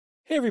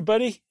Hey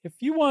everybody, if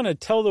you want to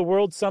tell the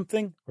world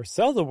something or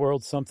sell the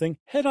world something,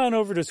 head on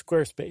over to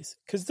Squarespace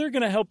because they're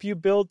going to help you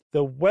build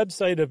the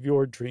website of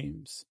your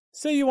dreams.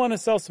 Say you want to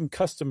sell some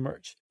custom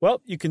merch.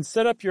 Well, you can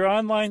set up your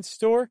online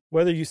store,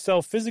 whether you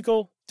sell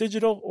physical,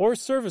 digital, or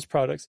service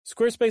products.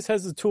 Squarespace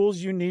has the tools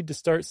you need to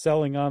start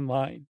selling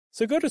online.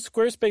 So go to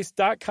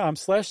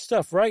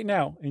squarespace.com/stuff right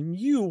now and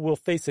you will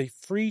face a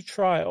free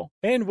trial.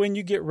 And when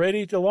you get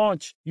ready to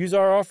launch, use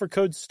our offer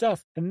code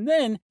STUFF and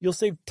then you'll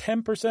save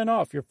 10%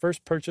 off your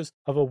first purchase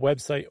of a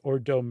website or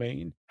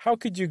domain. How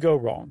could you go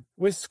wrong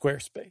with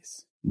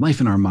Squarespace?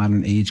 Life in our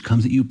modern age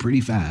comes at you pretty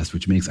fast,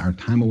 which makes our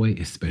time away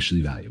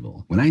especially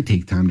valuable. When I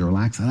take time to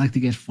relax, I like to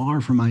get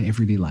far from my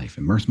everyday life,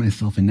 immerse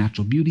myself in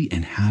natural beauty,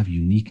 and have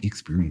unique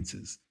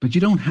experiences. But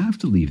you don't have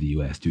to leave the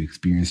U.S. to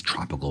experience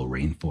tropical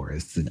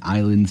rainforests and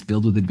islands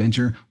filled with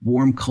adventure,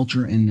 warm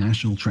culture, and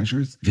national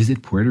treasures.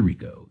 Visit Puerto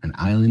Rico, an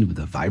island with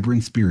a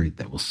vibrant spirit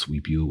that will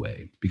sweep you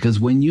away. Because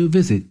when you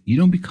visit, you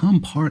don't become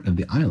part of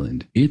the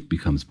island, it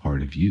becomes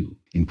part of you.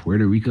 In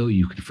Puerto Rico,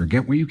 you can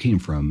forget where you came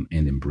from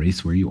and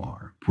embrace where you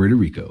are. Puerto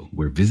Rico,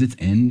 where visits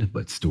end,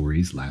 but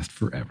stories last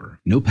forever.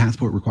 No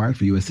passport required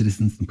for U.S.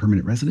 citizens and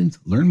permanent residents.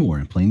 Learn more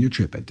and plan your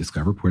trip at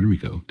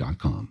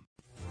discoverpuertorico.com.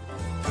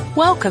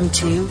 Welcome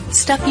to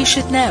Stuff You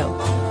Should Know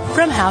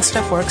from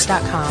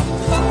HowStuffWorks.com.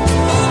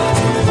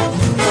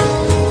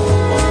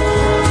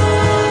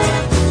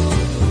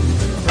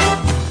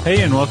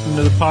 Hey, and welcome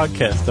to the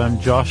podcast. I'm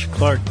Josh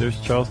Clark. There's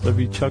Charles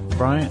W. Chuck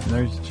Bryant, and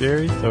there's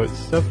Jerry. So it's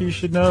Stuff You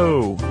Should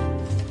Know.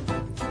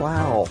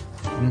 Wow.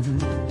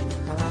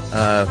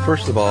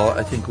 First of all,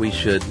 I think we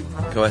should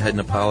go ahead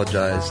and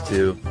apologize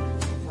to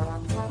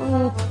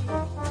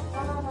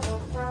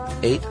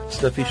 8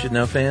 Stuff You Should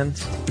Know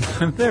fans.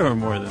 There were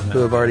more than that. Who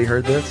have already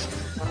heard this.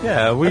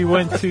 Yeah, we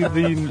went to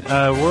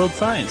the World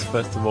Science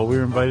Festival. We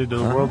were invited to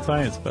the World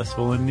Science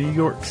Festival in New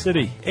York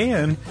City.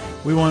 And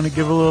we want to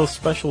give a little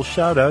special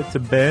shout out to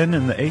Ben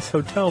and the Ace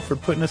Hotel for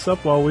putting us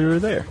up while we were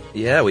there.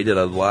 Yeah, we did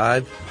a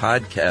live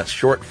podcast,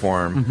 short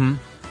form,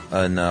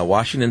 in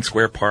Washington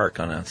Square Park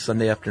on a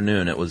Sunday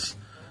afternoon. It was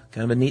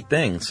kind of a neat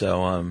thing.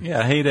 So,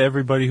 yeah, hey to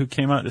everybody who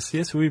came out to see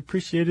us. We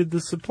appreciated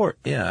the support.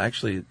 Yeah,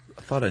 actually,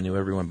 I thought I knew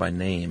everyone by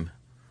name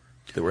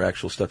that were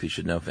actual Stuff You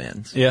Should Know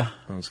fans. Yeah.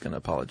 I was going to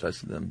apologize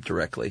to them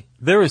directly.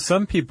 There were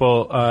some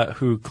people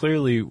who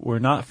clearly were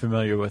not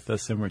familiar with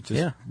us and were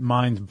just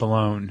minds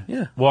blown.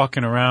 Yeah.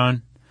 Walking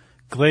around,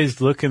 glazed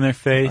look in their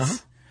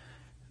face.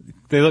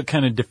 They look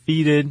kind of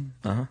defeated.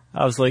 I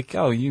was like,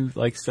 oh, you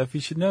like Stuff You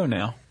Should Know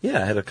now.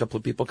 Yeah, I had a couple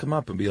of people come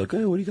up and be like,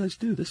 hey, what do you guys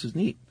do? This is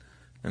neat.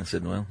 And I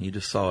said, well, you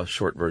just saw a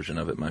short version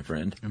of it, my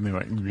friend. And they're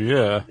like,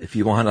 yeah. If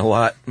you want a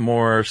lot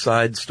more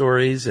side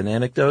stories and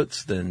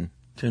anecdotes, then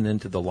tune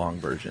into the long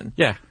version.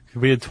 Yeah,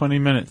 we had 20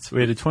 minutes.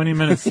 We had a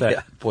 20-minute set.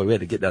 Yeah, boy, we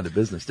had to get down to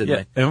business,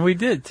 didn't we? And we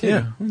did, too.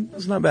 Yeah, it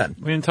was not bad.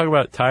 We didn't talk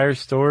about tire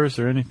stores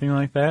or anything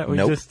like that. We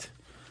Nope. just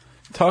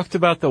talked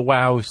about the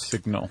wow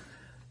signal.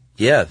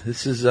 Yeah,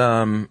 this is,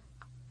 I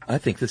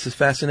think this is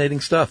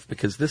fascinating stuff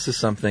because this is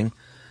something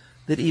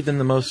that even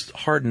the most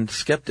hardened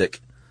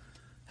skeptic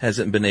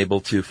hasn't been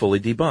able to fully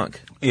debunk.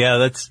 Yeah,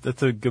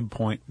 that's a good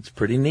point. It's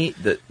pretty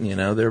neat that,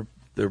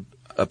 they're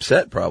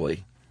upset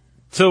probably.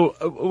 So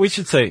we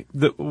should say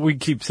that we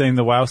keep saying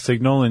the wow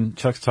signal, and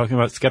Chuck's talking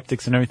about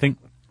skeptics and everything.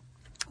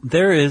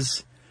 There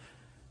is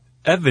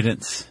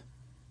evidence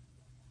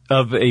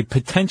of a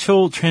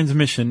potential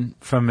transmission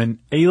from an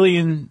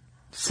alien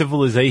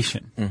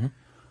civilization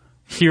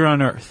here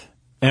on Earth.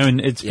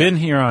 And it's been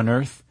here on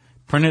Earth,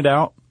 printed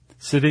out,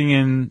 sitting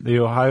in the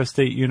Ohio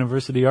State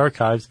University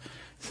archives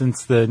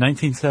since the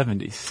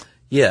 1970s.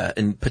 Yeah,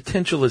 and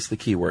potential is the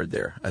key word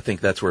there. I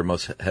think that's where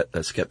most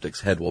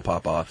skeptics' head will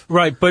pop off.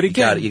 Right, but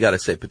again, you got to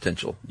say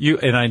potential.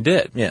 And I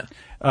did. Yeah,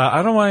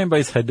 I don't want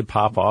anybody's head to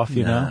pop off.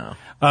 You know,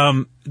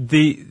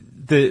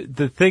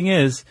 the thing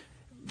is,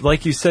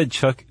 like you said,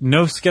 Chuck,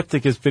 no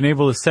skeptic has been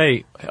able to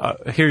say,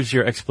 "Here's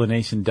your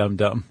explanation,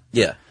 dum-dum."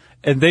 Yeah,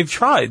 and they've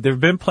tried. There've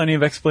been plenty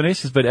of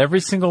explanations, but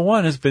every single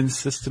one has been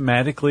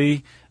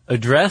systematically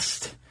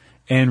addressed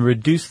and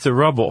reduced to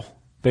rubble,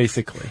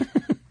 basically.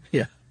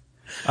 yeah.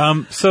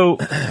 So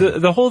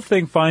the whole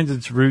thing finds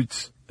its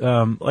roots,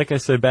 like I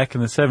said, back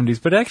in the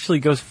 70s, but actually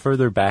goes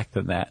further back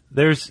than that.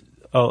 There's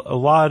a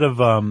lot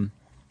of,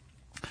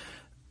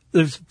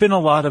 there's been a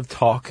lot of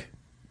talk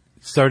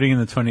starting in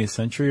the 20th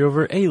century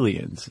over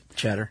aliens.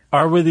 Chatter.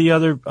 Are we the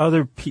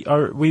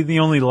are we the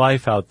only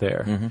life out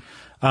there?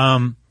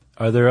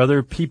 Are there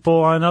other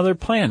people on other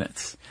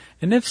planets?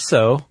 And if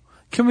so,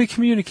 can we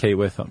communicate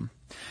with them?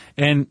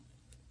 And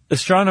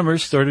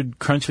astronomers started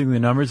crunching the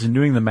numbers and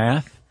doing the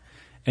math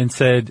and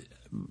said,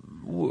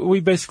 we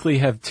basically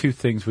have two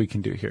things we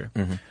can do here.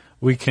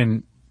 We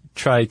can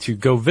try to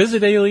go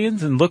visit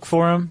aliens and look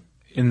for them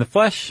in the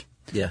flesh.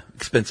 Yeah,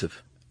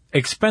 expensive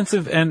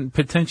And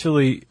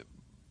potentially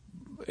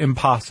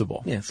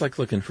impossible. Yeah, it's like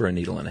looking for a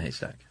needle in a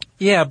haystack.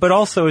 Yeah, but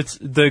also it's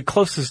the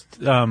closest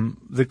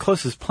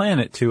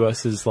planet to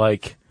us is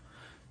like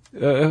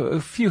a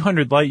few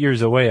hundred light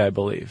years away, I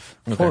believe.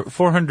 Okay.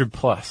 400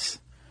 plus,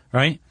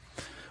 right?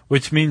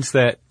 Which means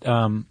that,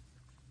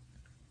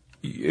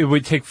 it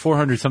would take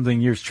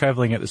 400-something years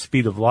traveling at the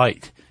speed of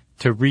light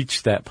to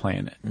reach that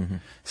planet. Mm-hmm.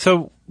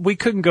 So we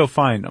couldn't go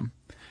find them.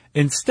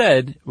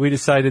 Instead, we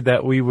decided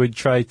that we would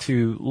try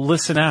to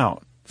listen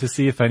out to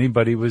see if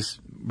anybody was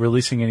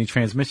releasing any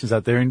transmissions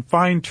out there and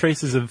find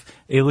traces of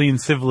alien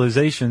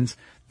civilizations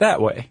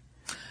that way.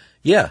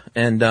 Yeah,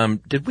 and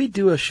did we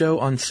do a show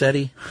on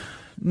SETI?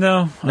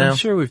 No, I'm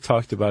sure we've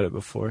talked about it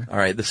before. All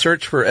right, the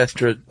search for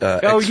extra...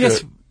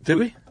 yes. Did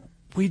we?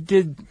 We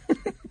did.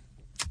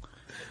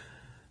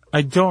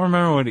 I don't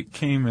remember what it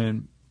came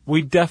in.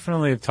 We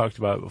definitely have talked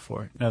about it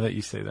before, now that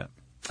you say that.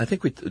 I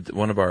think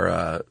one of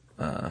our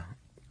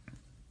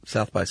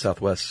South by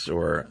Southwest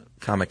or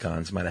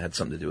Comic-Cons might have had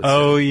something to do with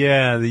Oh, SETI.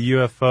 yeah, the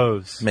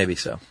UFOs. Maybe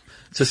so.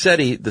 So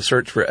SETI, the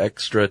search for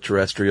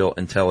extraterrestrial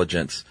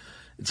intelligence,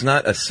 it's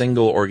not a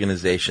single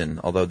organization,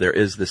 although there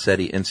is the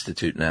SETI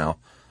Institute now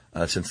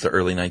since the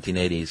early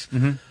 1980s.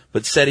 Mm-hmm.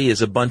 But SETI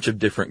is a bunch of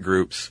different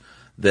groups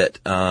that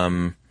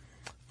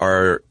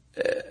are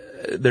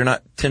they're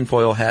not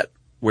tinfoil hat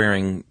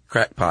wearing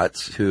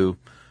crackpots who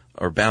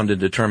are bound and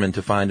determined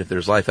to find if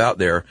there's life out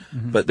there,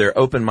 but they're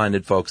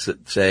open-minded folks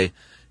that say,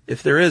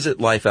 if there is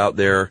life out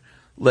there,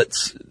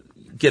 let's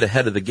get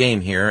ahead of the game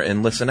here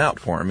and listen out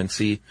for them and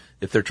see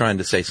if they're trying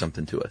to say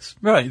something to us.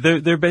 Right.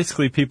 They're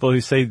basically people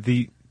who say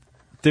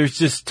there's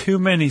just too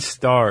many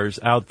stars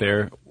out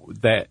there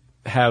that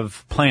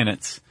have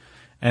planets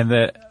and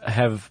that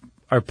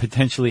are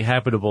potentially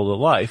habitable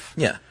to life.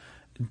 Yeah.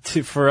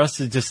 For us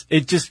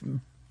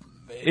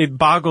it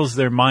boggles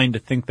their mind to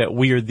think that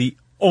we are the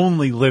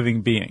only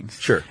living beings.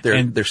 Sure.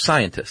 They're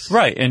scientists.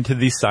 Right. And to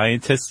these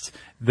scientists,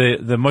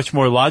 the much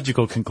more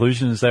logical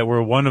conclusion is that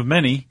we're one of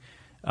many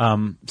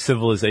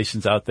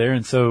civilizations out there,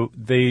 and so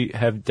they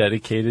have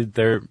dedicated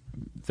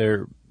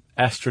their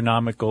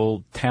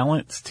astronomical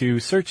talents to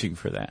searching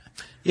for that.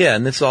 Yeah,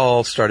 and this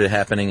all started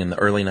happening in the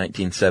early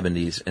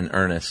 1970s in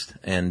earnest.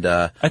 And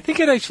I think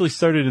it actually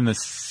started in the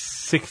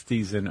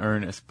 60s in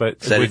earnest,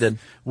 but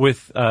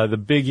with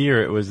the Big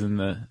Ear, it was in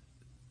the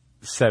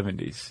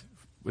 70s.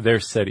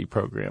 Their SETI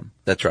program.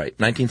 That's right.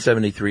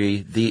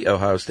 1973, the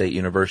Ohio State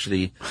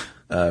University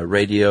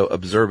Radio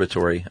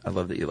Observatory. I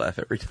love that you laugh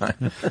every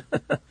time.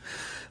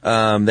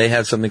 They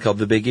had something called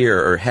the Big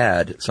Ear, or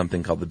had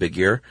something called the Big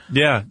Ear.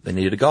 Yeah. They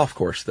needed a golf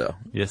course, though.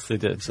 Yes, they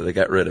did. So they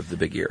got rid of the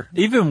Big Ear.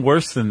 Even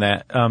worse than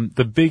that,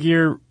 the Big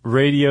Ear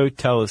Radio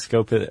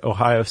Telescope at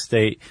Ohio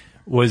State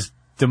was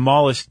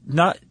demolished,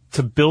 not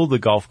to build a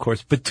golf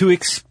course, but to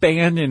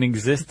expand an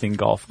existing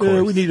golf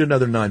course. We need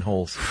another 9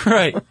 holes.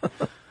 Right.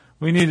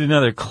 We need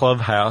another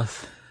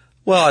clubhouse.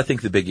 Well, I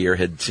think the Big Ear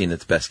had seen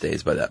its best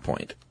days by that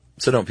point.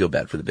 So don't feel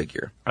bad for the Big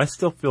Ear. I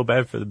still feel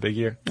bad for the Big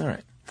Ear. All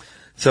right.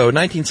 So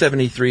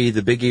 1973,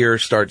 the Big Ear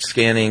starts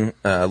scanning,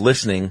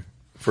 listening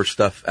for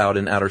stuff out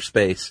in outer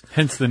space.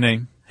 Hence the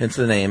name.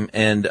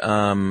 And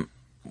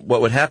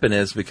what would happen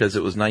is, because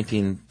it was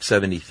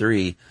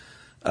 1973,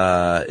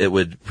 it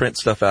would print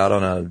stuff out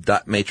on a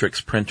dot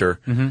matrix printer,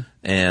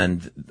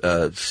 and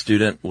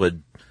student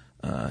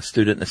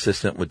and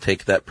assistant would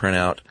take that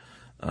printout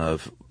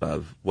of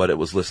what it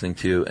was listening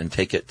to and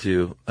take it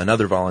to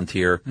another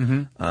volunteer,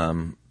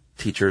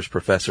 teachers,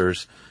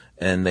 professors,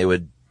 and they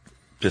would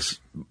just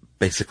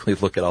basically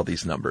look at all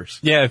these numbers.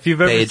 Yeah, if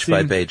you've ever page seen,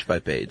 by page by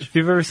page. If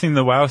you've ever seen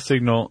the WOW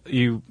signal,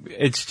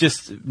 it's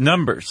just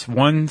numbers.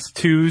 1s,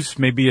 2s,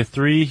 maybe a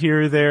 3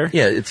 here or there.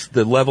 Yeah, it's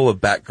the level of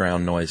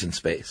background noise in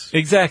space.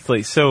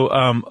 Exactly. So,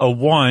 a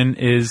 1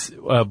 is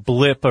a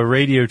blip, a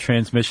radio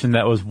transmission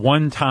that was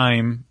 1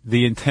 time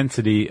the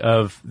intensity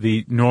of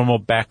the normal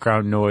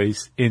background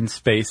noise in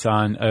space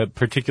on a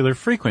particular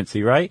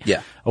frequency, right?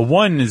 Yeah. A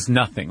 1 is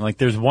nothing. Like,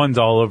 there's 1s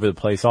all over the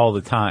place all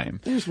the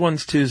time. There's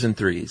 1s, 2s, and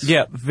 3s.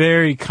 Yeah,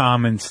 very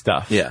common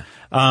stuff. Yeah.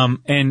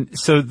 And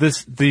so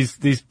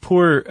these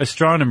poor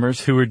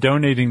astronomers who were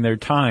donating their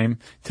time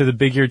to the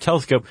Big Ear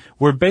telescope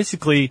were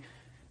basically,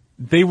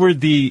 they were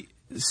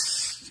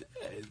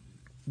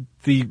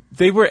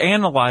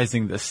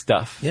analyzing this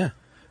stuff. Yeah.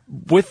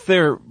 With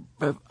their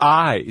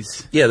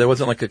eyes. Yeah, there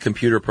wasn't like a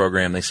computer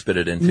program they spit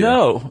it into.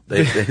 No.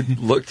 They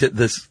looked at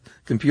this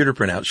computer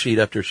printout sheet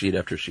after sheet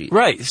after sheet.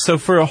 Right. So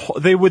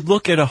they would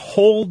look at a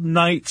whole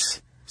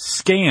night's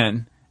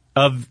scan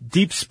of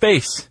deep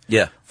space.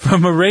 Yeah.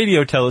 From a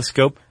radio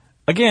telescope,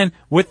 again,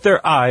 with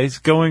their eyes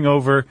going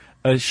over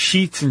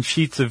sheets and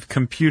sheets of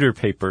computer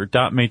paper,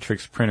 dot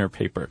matrix printer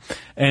paper.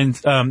 And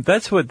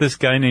that's what this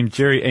guy named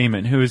Jerry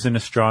Amon, who is an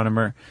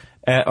astronomer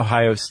at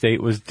Ohio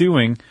State, was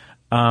doing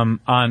on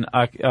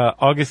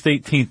August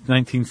 18th,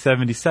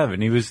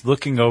 1977. He was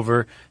looking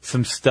over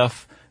some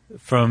stuff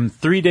from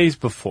 3 days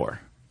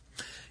before.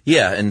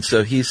 Yeah, and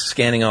so he's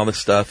scanning all the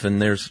stuff,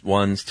 and there's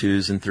 1s,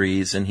 2s, and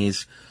 3s, and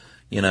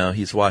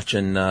he's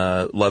watching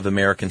Love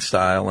American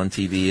Style on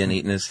TV and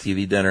eating his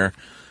TV dinner,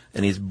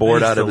 and he's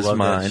bored out of his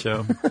mind.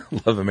 Show.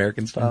 Love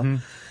American Style.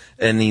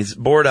 And he's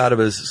bored out of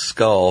his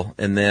skull.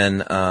 And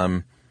then,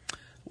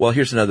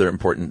 here's another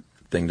important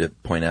thing to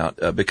point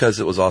out. Because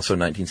it was also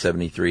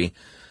 1973,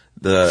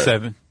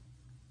 that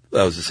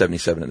was the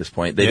 77 at this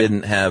point. They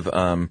didn't have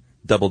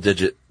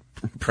double-digit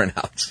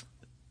printouts.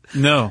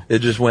 No. It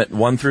just went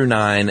 1 through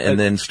 9 and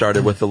then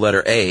started with the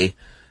letter A,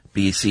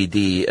 B, C,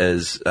 D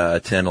as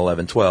 10,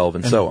 11, 12,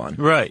 and so on.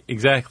 Right,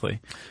 exactly.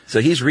 So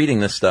he's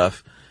reading this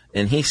stuff,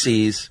 and he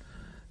sees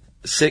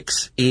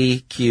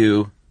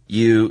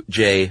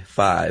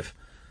 6EQUJ5,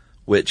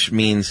 which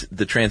means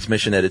the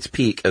transmission at its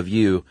peak of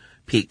U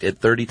peaked at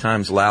 30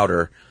 times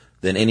louder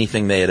than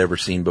anything they had ever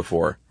seen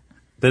before.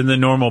 Than the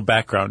normal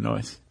background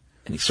noise.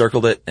 And he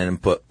circled it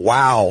and put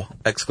 "wow!"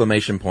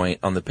 exclamation point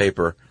on the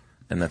paper,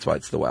 and that's why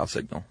it's the wow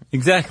signal.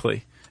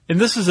 Exactly. And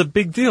this is a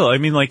big deal. I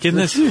mean, like in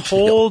this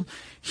whole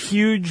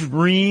huge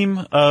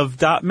ream of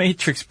dot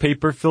matrix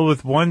paper filled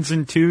with 1s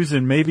and 2s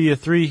and maybe a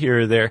 3 here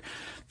or there,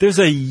 there's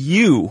a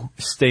U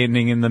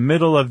standing in the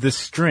middle of this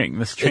string,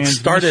 this transmission. It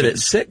started at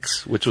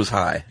 6, which was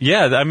high.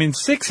 Yeah, I mean,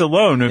 6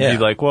 alone would be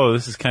like, whoa,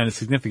 this is kind of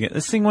significant.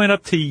 This thing went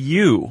up to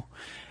U.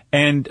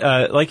 And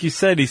like you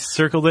said, he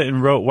circled it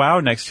and wrote wow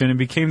next to it and it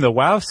became the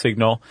wow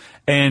signal.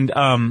 And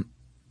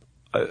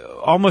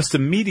almost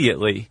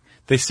immediately,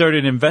 they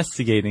started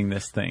investigating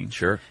this thing.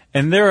 Sure.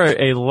 And there are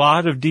a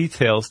lot of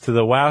details to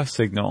the wow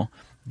signal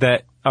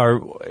that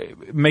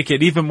make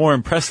it even more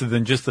impressive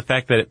than just the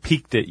fact that it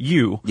peaked at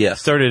U.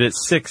 Yes. Started at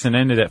 6 and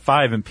ended at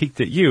 5 and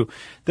peaked at U.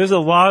 There's a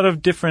lot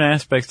of different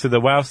aspects to the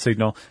wow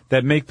signal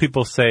that make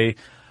people say,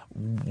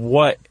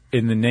 what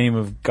in the name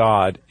of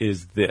God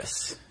is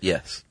this?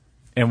 Yes.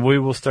 And we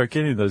will start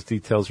getting those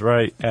details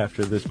right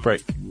after this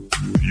break.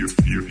 You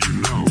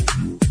know.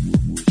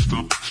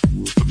 Stop.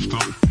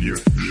 You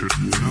should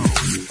know.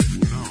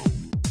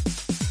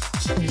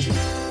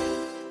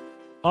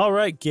 All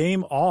right,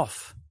 game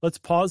off. Let's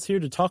pause here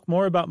to talk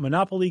more about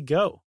Monopoly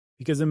Go.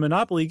 Because in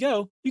Monopoly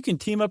Go, you can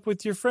team up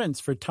with your friends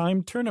for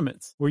timed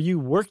tournaments where you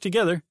work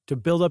together to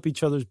build up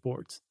each other's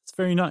boards. It's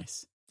very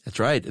nice. That's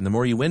right. And the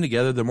more you win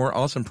together, the more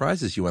awesome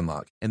prizes you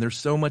unlock. And there's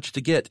so much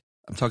to get.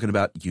 I'm talking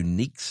about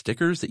unique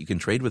stickers that you can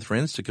trade with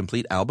friends to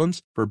complete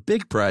albums for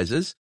big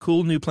prizes,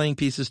 cool new playing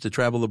pieces to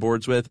travel the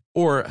boards with,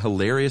 or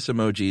hilarious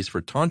emojis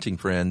for taunting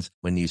friends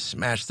when you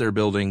smash their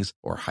buildings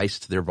or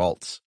heist their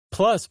vaults.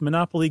 Plus,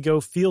 Monopoly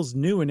Go feels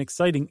new and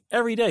exciting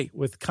every day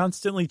with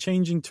constantly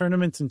changing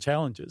tournaments and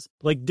challenges,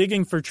 like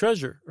digging for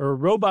treasure or a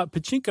robot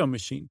pachinko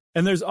machine.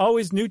 And there's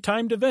always new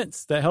timed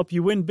events that help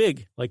you win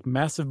big, like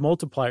massive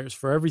multipliers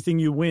for everything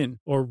you win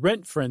or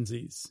rent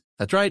frenzies.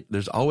 That's right.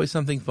 There's always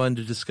something fun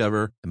to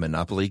discover in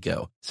Monopoly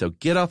Go. So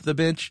get off the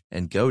bench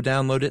and go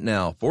download it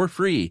now for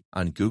free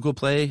on Google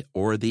Play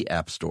or the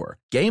App Store.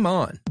 Game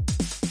on!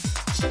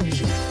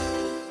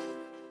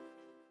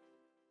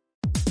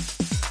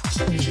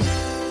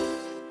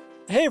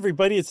 Hey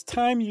everybody, it's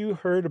time you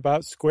heard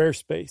about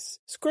Squarespace.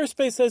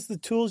 Squarespace has the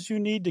tools you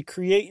need to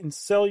create and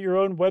sell your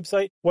own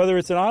website. Whether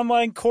it's an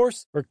online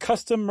course or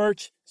custom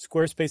merch,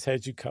 Squarespace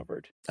has you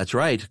covered. That's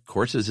right.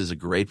 Courses is a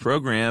great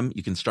program.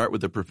 You can start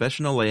with a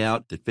professional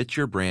layout that fits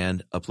your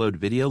brand, upload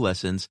video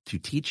lessons to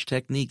teach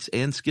techniques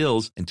and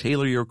skills, and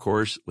tailor your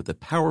course with a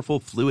powerful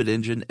Fluid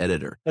Engine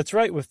editor. That's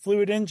right. With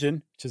Fluid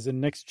Engine, which is a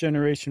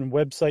next-generation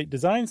website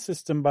design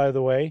system, by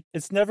the way,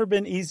 it's never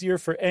been easier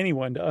for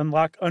anyone to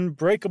unlock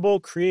unbreakable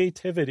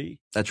creativity.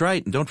 That's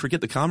right. And don't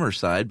forget the commerce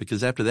side,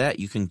 because after that,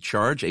 you can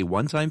charge a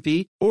one-time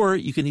fee, or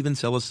you can even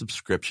sell a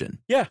subscription.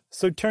 Yeah,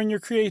 so turn your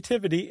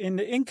creativity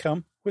into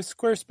income with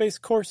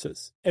Squarespace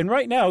courses. And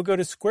right now, go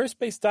to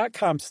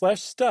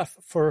squarespace.com/stuff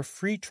for a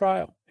free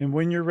trial. And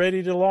when you're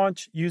ready to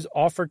launch, use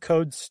offer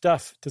code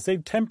STUFF to save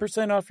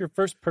 10% off your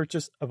first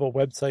purchase of a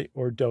website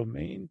or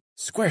domain.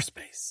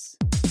 Squarespace.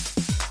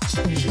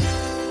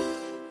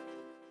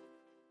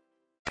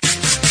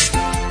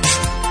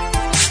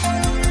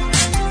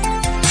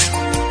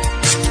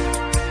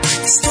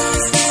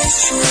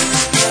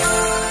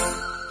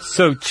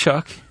 So,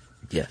 Chuck.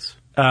 Yes.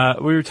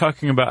 We were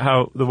talking about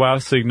how the WOW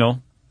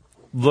signal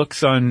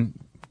looks on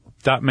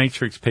dot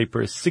matrix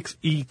paper as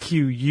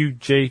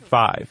 6EQUJ5.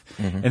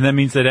 Mm-hmm. And that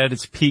means that at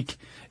its peak,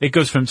 it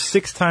goes from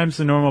 6 times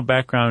the normal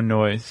background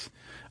noise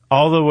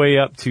all the way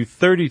up to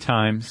 30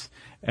 times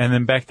and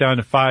then back down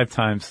to 5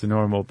 times the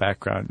normal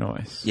background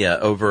noise. Yeah,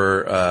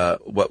 over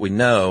what we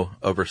know,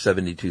 over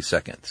 72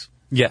 seconds.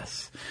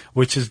 Yes,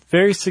 which is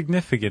very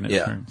significant,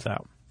 it turns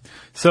out.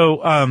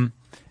 So,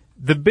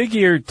 the Big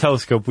Ear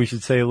telescope, we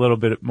should say a little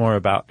bit more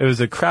about. It was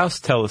a Krauss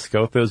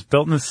telescope. It was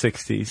built in the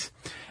 60s,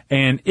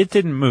 and it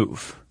didn't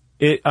move.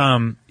 It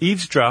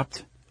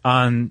eavesdropped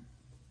on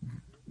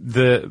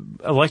the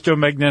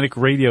electromagnetic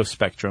radio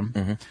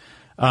spectrum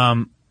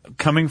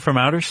coming from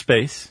outer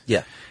space.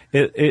 Yeah.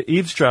 It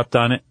eavesdropped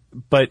on it,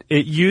 but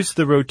it used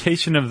the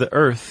rotation of the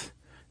Earth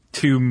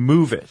to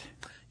move it.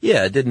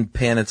 Yeah, it didn't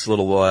pan its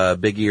little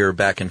big ear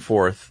back and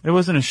forth. It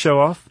wasn't a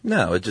show-off?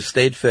 No, it just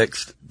stayed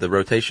fixed. The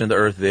rotation of the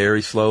Earth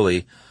very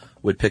slowly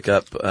would pick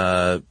up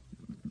a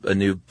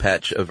new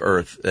patch of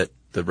Earth at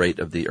the rate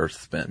of the Earth's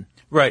spin.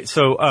 Right,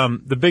 so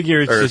the big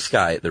ear is or just...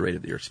 sky at the rate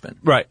of the Earth's spin.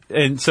 Right,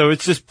 and so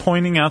it's just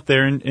pointing out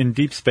there in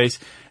deep space,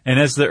 and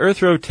as the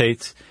Earth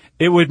rotates,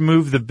 it would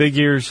move the big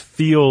ear's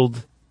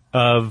field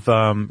of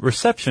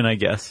reception, I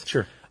guess,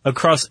 sure,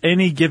 across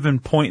any given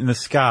point in the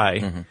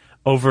sky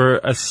over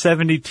a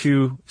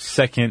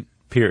 72-second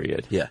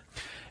period. Yeah.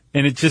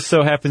 And it just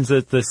so happens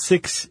that the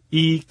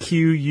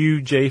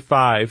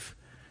 6EQUJ5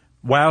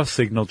 WOW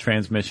signal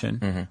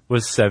transmission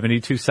was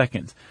 72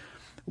 seconds,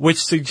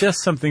 which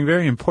suggests something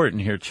very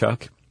important here,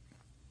 Chuck.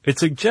 It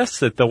suggests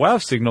that the WOW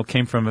signal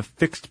came from a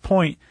fixed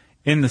point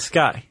in the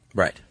sky.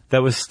 Right.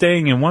 That was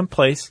staying in one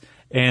place,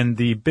 and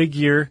the big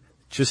ear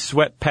just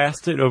swept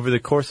past it over the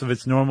course of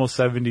its normal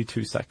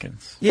 72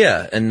 seconds.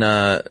 Yeah, and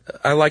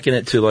I liken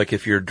it to like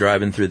if you're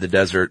driving through the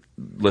desert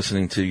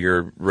listening to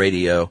your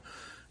radio,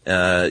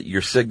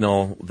 your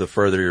signal, the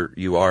further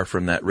you are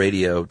from that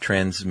radio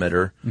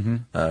transmitter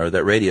or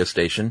that radio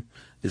station,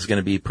 is going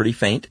to be pretty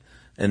faint.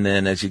 And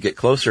then as you get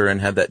closer and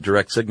have that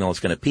direct signal,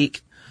 it's going to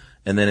peak.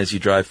 And then as you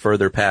drive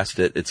further past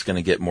it, it's going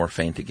to get more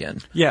faint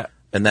again. Yeah.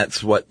 And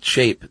that's what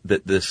shape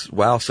that this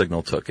WOW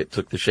signal took. It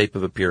took the shape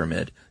of a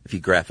pyramid, if you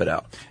graph it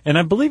out. And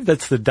I believe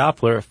that's the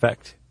Doppler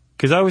effect.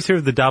 Because I always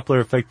hear the Doppler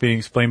effect being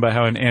explained by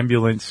how an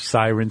ambulance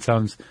siren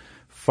sounds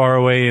far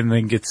away and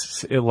then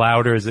gets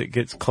louder as it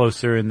gets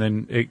closer, and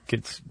then it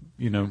gets,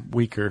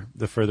 weaker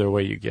the further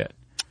away you get.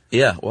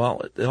 Yeah,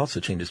 well, it also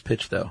changes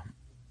pitch, though.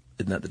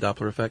 Isn't that the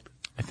Doppler effect?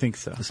 I think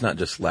so. It's not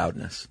just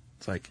loudness.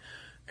 It's like,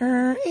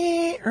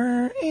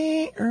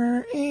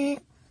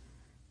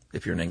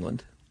 if you're in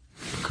England.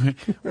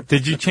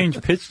 Did you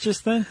change pitch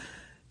just then?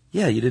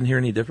 Yeah, you didn't hear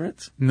any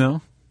difference?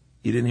 No.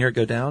 You didn't hear it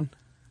go down?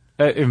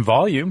 In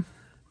volume?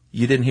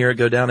 You didn't hear it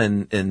go down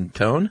in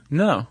tone?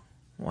 No.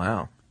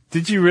 Wow.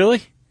 Did you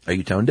really? Are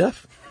you tone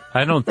deaf?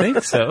 I don't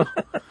think so.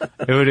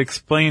 It would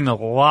explain a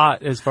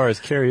lot as far as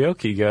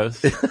karaoke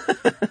goes.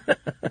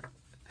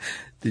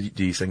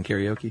 Do you sing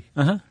karaoke?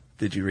 Uh-huh.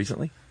 Did you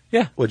recently?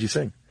 Yeah. What'd you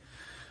sing?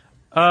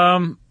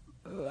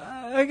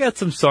 I got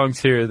some songs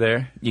here or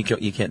there. You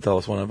can't tell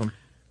us one of them?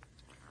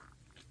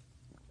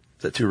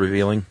 Is that too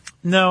revealing?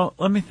 No,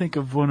 let me think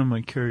of one of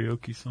my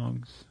karaoke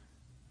songs.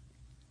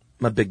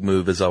 My big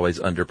move is always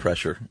Under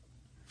Pressure.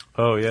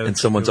 Oh, yeah. And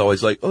someone's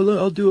always like, oh,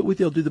 I'll do it with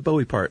you. I'll do the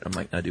Bowie part. I'm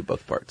like, I do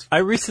both parts. I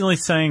recently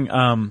sang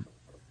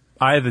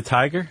Eye of the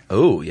Tiger.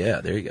 Oh,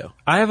 yeah, there you go.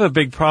 I have a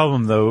big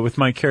problem, though, with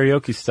my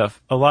karaoke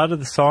stuff. A lot of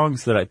the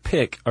songs that I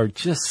pick are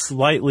just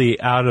slightly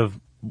out of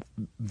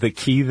the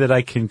key that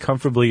I can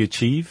comfortably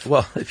achieve.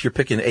 Well, if you're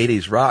picking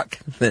 80s rock,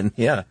 then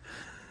yeah.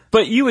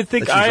 But you would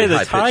think That's Eye of the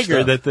usually high-pitched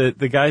Tiger stuff. that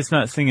the guy's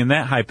not singing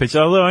that high pitch,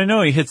 although I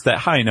know he hits that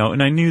high note,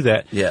 and I knew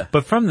that. Yeah.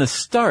 But from the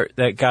start,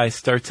 that guy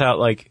starts out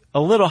like a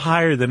little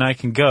higher than I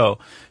can go.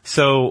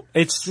 So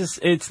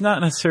it's not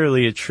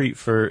necessarily a treat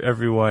for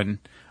everyone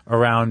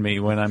around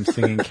me when I'm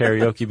singing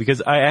karaoke,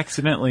 because I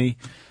accidentally,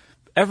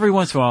 every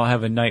once in a while, I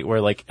have a night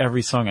where like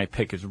every song I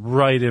pick is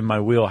right in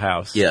my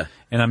wheelhouse. Yeah.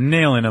 And I'm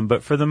nailing them,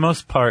 but for the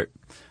most part,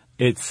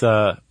 it's,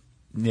 I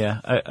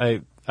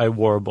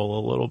warble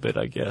a little bit,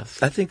 I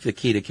guess. I think the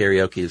key to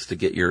karaoke is to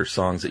get your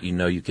songs that you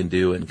know you can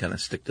do and kind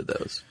of stick to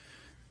those.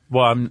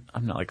 Well, I'm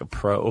not like a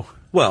pro,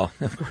 Well,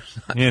 of course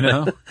not. you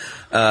know?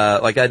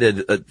 Like I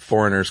did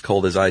Foreigner's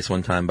Cold as Ice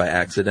one time by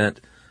accident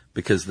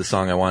because the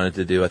song I wanted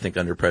to do, I think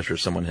Under Pressure,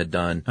 someone had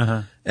done.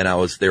 Uh-huh.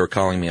 And they were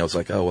calling me. I was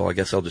like, oh, well, I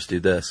guess I'll just do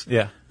this.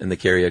 Yeah. And the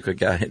karaoke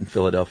guy in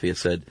Philadelphia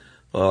said,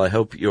 well, I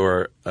hope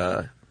you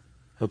have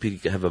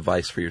a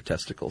vice for your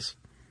testicles.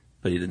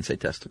 But he didn't say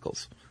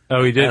testicles.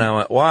 Oh, he did? And I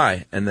went,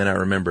 why? And then I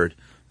remembered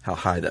how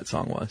high that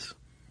song was.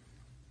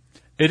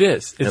 It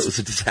is. It was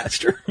a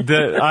disaster.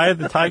 The Eye of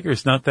the Tiger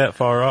is not that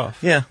far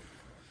off. Yeah.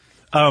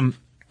 And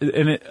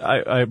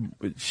I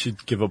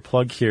should give a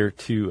plug here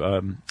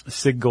to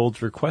Sig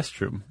Gold's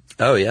Request Room.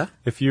 Oh, yeah?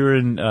 If you're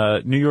in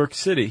New York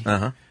City,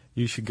 Uh-huh.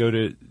 you should go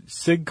to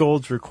Sig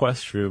Gold's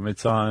Request Room.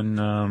 It's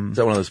on Is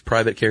that one of those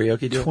private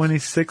karaoke deals?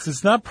 26.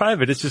 It's not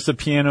private. It's just a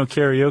piano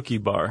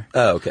karaoke bar.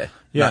 Oh, okay.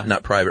 Yeah.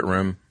 Not private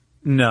room.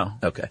 No.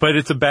 Okay. But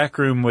it's a back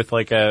room with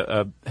like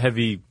a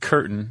heavy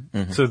curtain.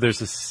 Mm-hmm. So there's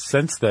a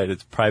sense that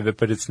it's private,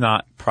 but it's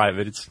not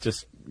private. It's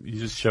just, you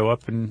just show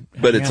up and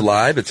But hang it's out.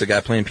 live? It's a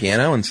guy playing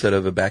piano instead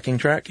of a backing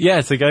track? Yeah,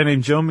 it's a guy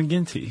named Joe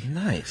McGinty.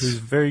 Nice. Who's a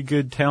very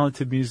good,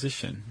 talented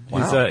musician.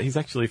 Wow. He's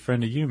actually a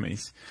friend of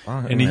Yumi's. Wow, I'm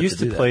And gonna he have used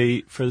to to do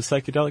play for the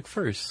Psychedelic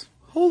Furs.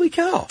 Holy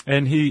cow.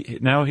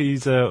 And now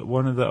he's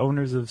one of the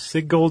owners of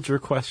Sig Gold's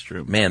Request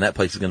Room. Man, that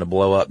place is going to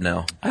blow up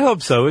now. I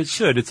hope so. It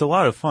should. It's a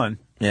lot of fun.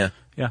 Yeah.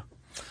 Yeah.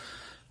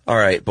 All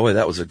right. Boy,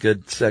 that was a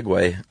good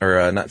segue.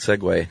 Or not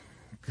segue,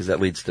 because that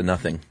leads to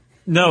nothing.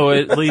 No,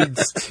 it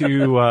leads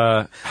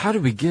to, how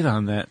did we get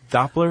on that?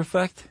 Doppler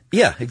effect?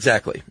 Yeah,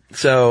 exactly.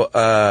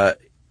 So,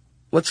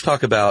 let's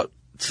talk about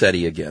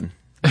SETI again.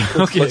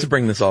 Okay. Let's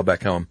bring this all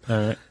back home.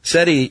 All right.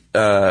 SETI,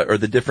 or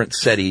the different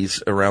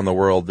SETIs around the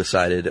world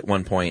decided at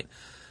one point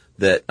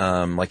that,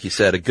 like you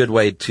said, a good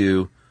way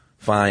to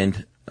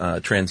find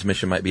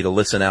transmission might be to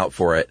listen out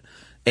for it.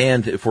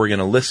 And if we're going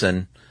to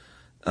listen,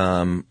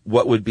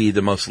 what would be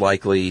the most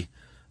likely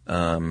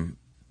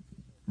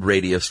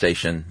radio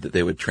station that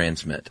they would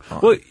transmit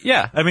on? Well,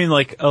 yeah. I mean,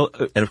 like,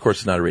 And of course,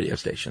 it's not a radio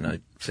station. I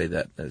say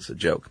that as a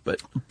joke,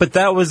 but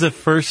that was that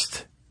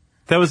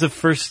wasn't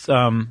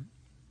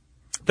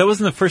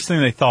the first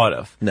thing they thought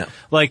of. No.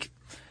 Like,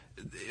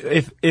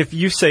 if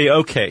you say,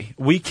 okay,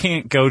 we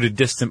can't go to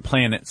distant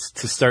planets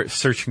to start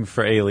searching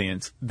for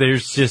aliens,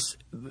 it's just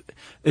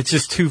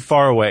too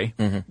far away.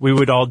 We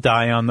would all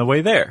die on the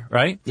way there,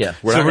 right? Yeah,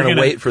 we're not going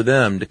to wait for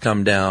them to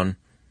come down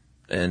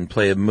and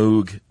play a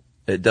Moog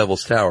at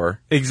Devil's Tower.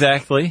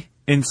 Exactly.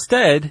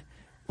 Instead,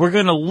 we're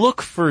going to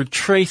look for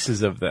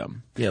traces of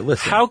them. Yeah,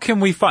 listen. How can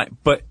we find?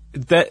 But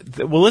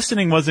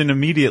listening wasn't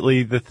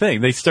immediately the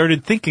thing. They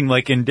started thinking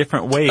like in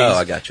different ways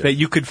that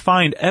you could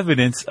find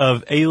evidence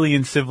of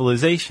alien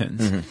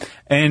civilizations.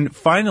 And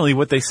finally,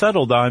 what they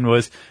settled on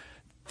was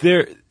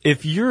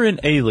if you're an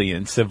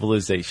alien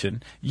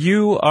civilization,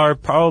 you are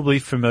probably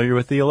familiar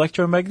with the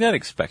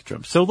electromagnetic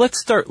spectrum. So let's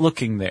start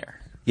looking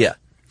there. Yeah.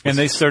 And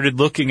they started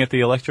looking at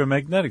the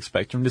electromagnetic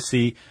spectrum to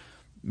see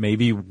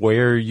maybe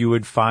where you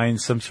would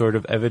find some sort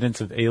of evidence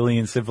of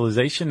alien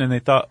civilization. And they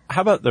thought,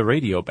 how about the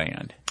radio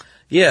band?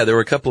 Yeah, there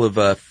were a couple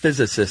of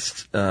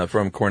physicists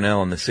from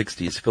Cornell in the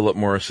 60s, Philip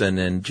Morrison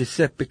and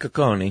Giuseppe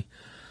Cocconi,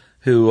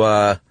 who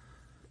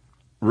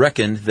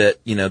reckoned that,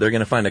 they're going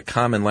to find a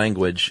common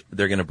language.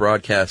 They're going to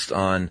broadcast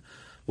on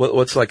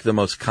what's like the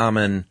most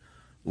common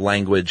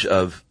language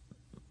of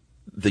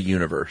the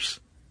universe.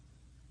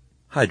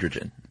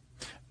 Hydrogen.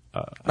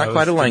 Not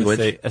quite a language.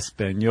 Say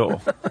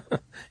Espanol.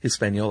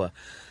 Hispaniola.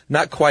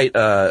 Not quite,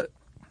 I'm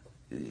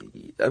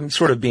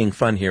sort of being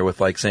fun here with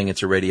like saying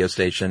it's a radio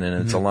station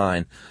and it's a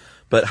line.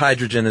 But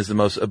hydrogen is the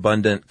most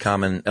abundant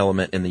common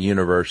element in the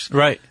universe.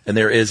 Right. And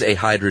there is a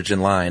hydrogen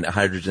line, a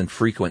hydrogen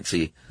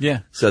frequency. Yeah.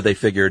 So they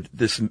figured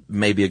this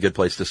may be a good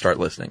place to start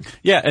listening.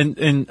 Yeah,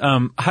 and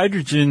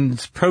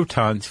hydrogen's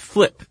protons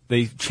flip.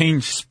 They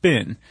change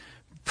spin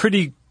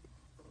pretty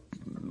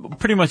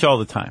much all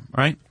the time,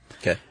 right?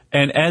 Okay.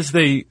 And as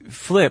they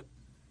flip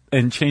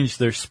and change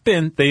their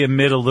spin, they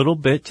emit a little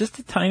bit, just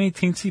a tiny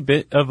teensy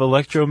bit of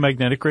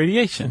electromagnetic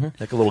radiation.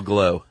 Like a little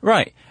glow.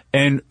 Right.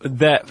 And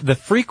the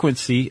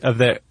frequency of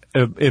that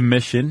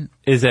emission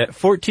is at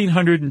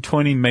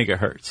 1420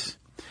 megahertz.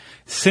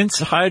 Since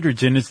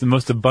hydrogen is the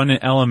most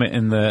abundant element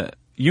in the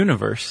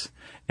universe,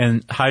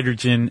 and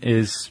hydrogen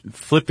is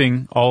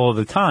flipping all of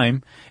the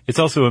time, it's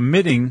also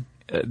emitting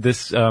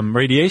this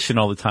radiation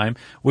all the time,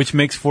 which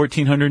makes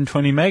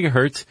 1420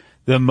 megahertz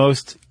the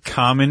most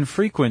common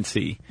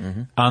frequency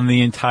on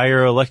the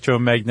entire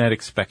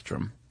electromagnetic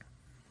spectrum.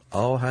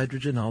 All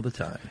hydrogen all the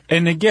time.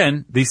 And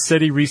again, these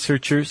SETI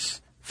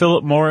researchers,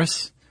 Philip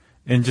Morris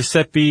and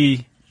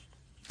Giuseppe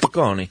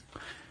Cocconi.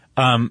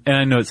 And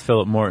I know it's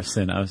Philip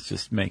Morrison. I was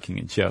just making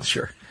a joke.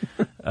 Sure.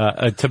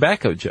 A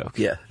tobacco joke.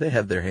 Yeah, they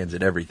have their hands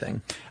in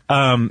everything.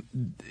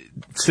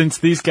 Since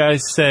these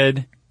guys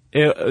said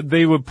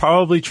they would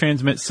probably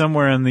transmit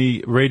somewhere on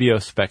the radio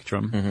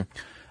spectrum,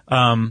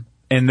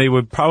 and they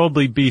would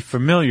probably be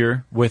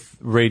familiar with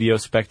radio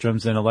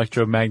spectrums and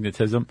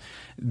electromagnetism,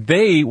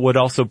 they would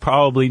also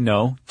probably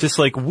know, just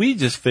like we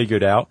just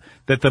figured out,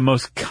 that the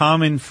most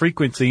common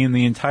frequency in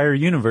the entire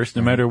universe,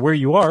 no matter where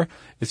you are,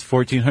 is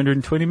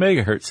 1420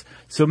 megahertz.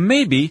 So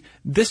maybe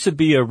this would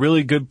be a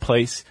really good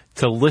place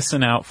to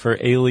listen out for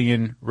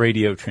alien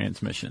radio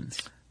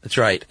transmissions. That's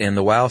right. And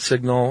the WOW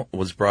signal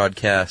was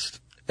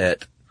broadcast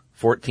at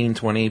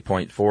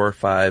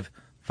 1420.4556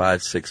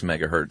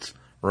 megahertz,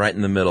 right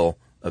in the middle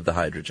of the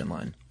hydrogen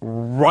line.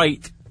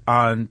 Right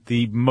on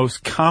the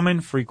most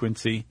common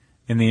frequency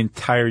in the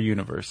entire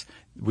universe.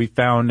 We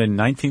found in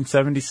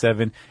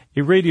 1977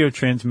 a radio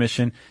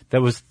transmission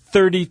that was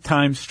 30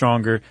 times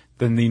stronger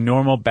than the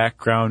normal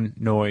background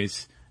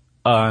noise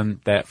on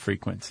that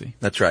frequency.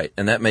 That's right.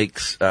 And that made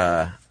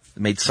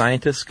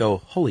scientists go,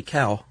 holy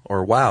cow,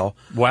 or wow.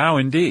 Wow,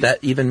 indeed. That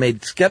even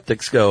made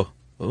skeptics go,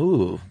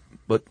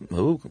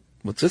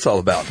 what's this all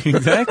about?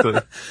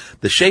 Exactly.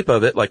 The shape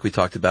of it, like we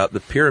talked about,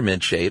 the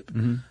pyramid shape,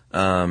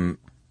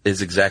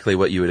 is exactly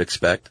what you would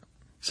expect.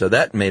 So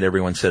that made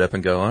everyone sit up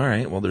and go, all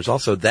right, well, there's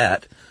also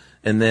that.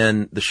 And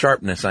then the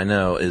sharpness, I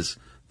know, is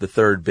the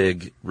third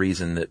big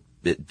reason that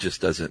it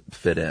just doesn't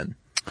fit in.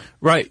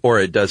 Right. Or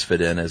it does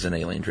fit in as an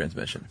alien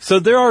transmission. So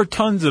there are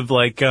tons of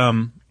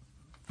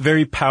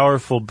very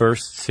powerful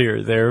bursts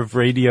here. There of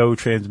radio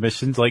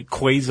transmissions, like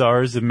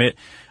quasars emit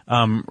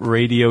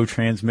radio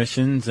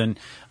transmissions, and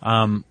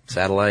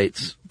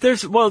satellites.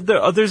 There's a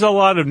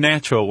lot of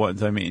natural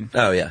ones. I mean,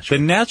 oh yeah, sure.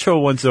 The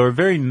natural ones though are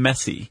very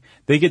messy.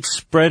 They get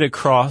spread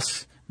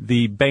across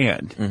the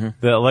band,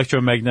 the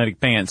electromagnetic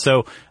band.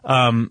 So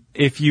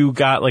if you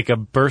got like a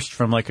burst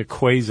from like a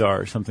quasar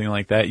or something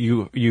like that,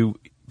 you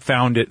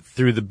found it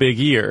through the big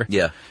ear.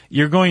 Yeah.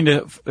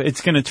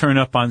 It's going to turn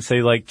up on,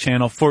 say, like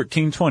channel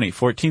 1420,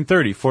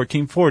 1430,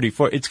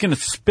 1440. It's going to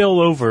spill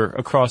over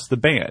across the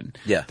band.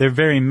 Yeah. They're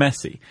very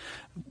messy.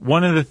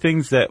 One of the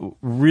things that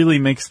really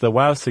makes the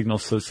WOW signal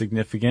so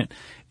significant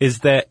is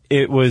that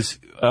it was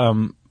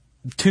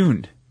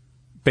tuned,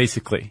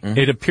 basically.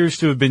 It appears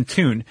to have been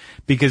tuned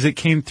because it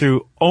came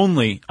through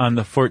only on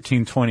the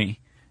 1420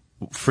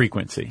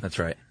 frequency. That's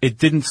right. It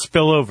didn't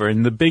spill over,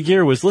 and the big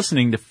ear was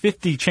listening to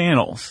 50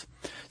 channels.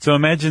 So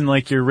imagine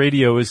like your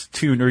radio is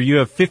tuned, or you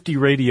have 50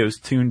 radios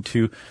tuned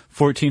to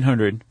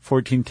 1400,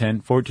 1410,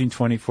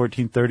 1420,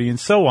 1430, and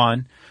so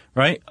on,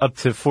 right? Up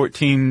to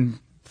 1440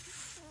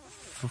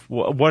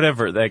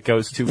 whatever that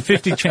goes to,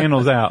 50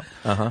 channels out.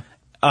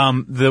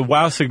 The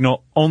wow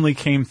signal only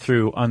came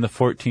through on the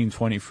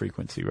 1420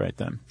 frequency right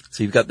then.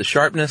 So you've got the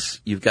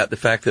sharpness, you've got the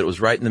fact that it was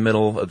right in the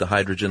middle of the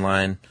hydrogen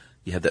line,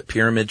 you have that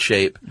pyramid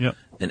shape,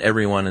 and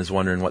everyone is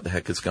wondering what the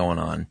heck is going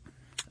on.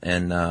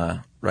 And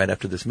right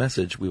after this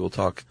message, we will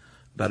talk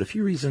about a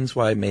few reasons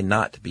why it may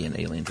not be an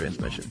alien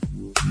transmission.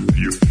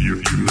 You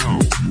know.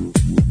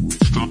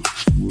 Stop.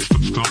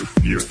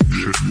 You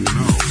should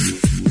know.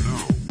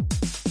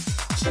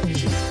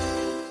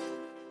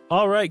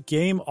 All right,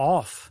 game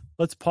off.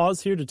 Let's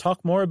pause here to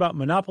talk more about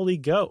Monopoly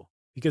Go.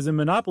 Because in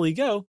Monopoly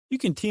Go, you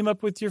can team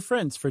up with your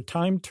friends for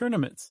timed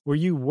tournaments where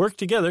you work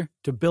together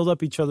to build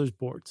up each other's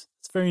boards.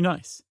 It's very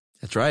nice.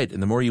 That's right.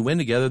 And the more you win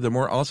together, the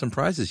more awesome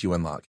prizes you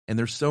unlock. And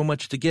there's so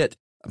much to get.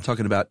 I'm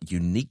talking about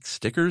unique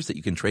stickers that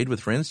you can trade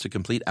with friends to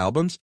complete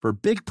albums for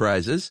big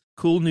prizes,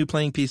 cool new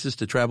playing pieces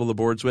to travel the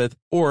boards with,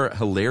 or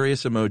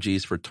hilarious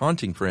emojis for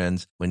taunting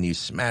friends when you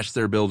smash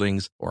their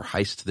buildings or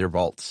heist their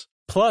vaults.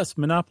 Plus,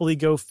 Monopoly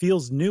Go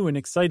feels new and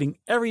exciting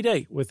every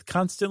day with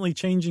constantly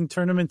changing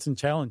tournaments and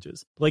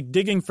challenges, like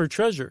digging for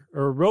treasure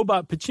or a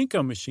robot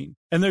pachinko machine.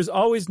 And there's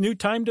always new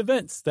timed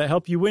events that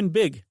help you win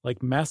big,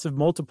 like massive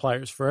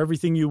multipliers for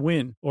everything you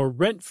win or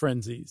rent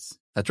frenzies.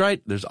 That's right.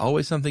 There's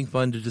always something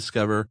fun to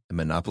discover in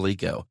Monopoly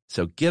Go.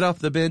 So get off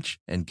the bench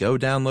and go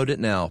download it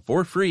now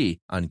for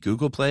free on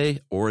Google Play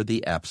or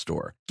the App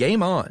Store.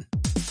 Game on!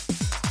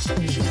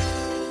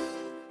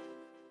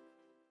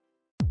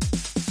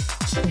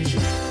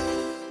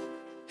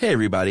 Hey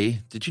everybody,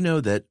 did you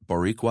know that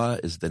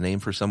Boricua is the name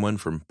for someone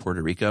from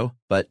Puerto Rico?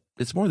 But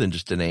it's more than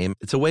just a name.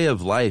 It's a way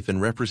of life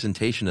and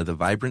representation of the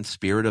vibrant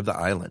spirit of the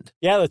island.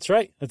 Yeah, that's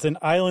right. It's an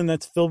island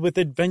that's filled with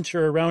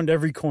adventure around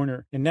every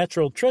corner and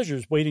natural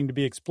treasures waiting to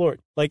be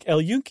explored, like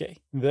El Yunque,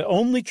 the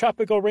only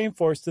tropical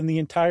rainforest in the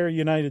entire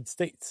United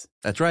States.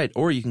 That's right.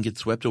 Or you can get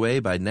swept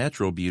away by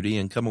natural beauty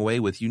and come away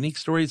with unique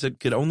stories that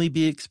could only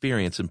be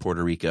experienced in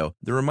Puerto Rico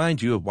that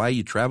remind you of why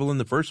you travel in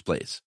the first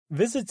place.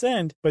 Visits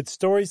end, but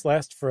stories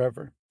last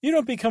forever. You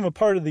don't become a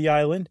part of the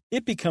island,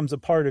 it becomes a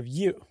part of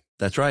you.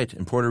 That's right.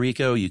 In Puerto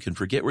Rico, you can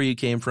forget where you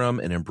came from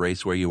and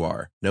embrace where you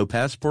are. No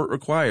passport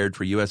required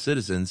for U.S.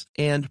 citizens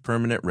and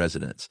permanent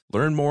residents.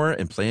 Learn more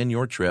and plan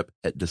your trip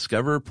at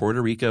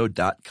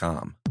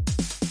discoverpuertorico.com.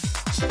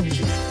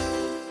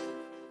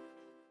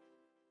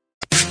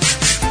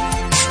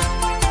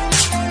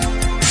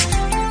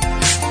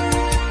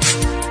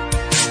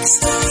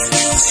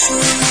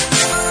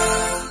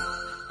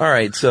 All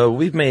right, so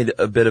we've made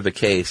a bit of a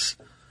case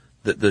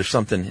that there's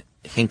something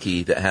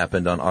hinky that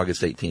happened on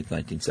August 18th,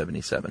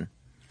 1977.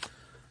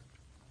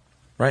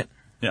 Right?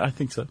 Yeah, I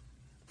think so.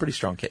 Pretty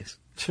strong case.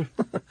 Sure.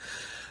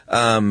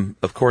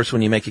 Of course,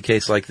 when you make a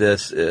case like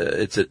this,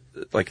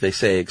 like they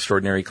say,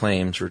 extraordinary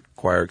claims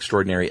require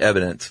extraordinary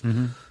evidence.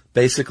 Mm-hmm.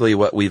 Basically,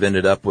 what we've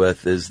ended up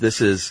with is this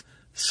is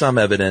some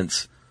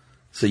evidence,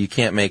 so you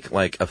can't make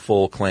like a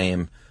full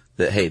claim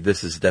that, hey,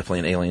 this is definitely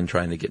an alien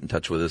trying to get in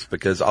touch with us,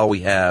 because all we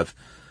have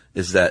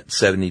is that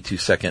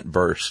 72-second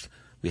burst.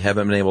 We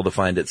haven't been able to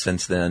find it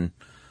since then,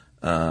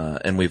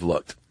 and we've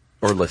looked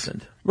or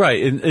listened.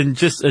 Right, and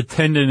just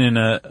attending in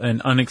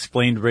an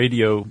unexplained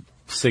radio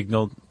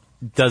signal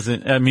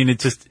doesn't, I mean,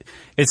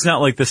 it's not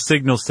like the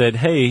signal said,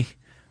 hey,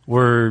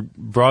 we're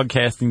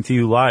broadcasting to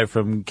you live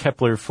from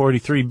Kepler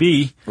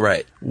 43b.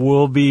 Right.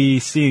 We'll be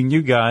seeing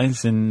you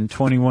guys in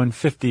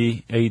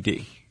 2150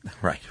 AD.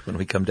 Right, when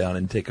we come down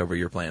and take over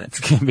your planet. It's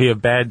going to be a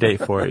bad day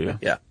for you.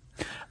 Yeah.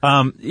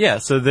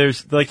 So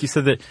there's, like you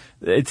said, that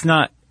it's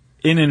not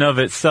in and of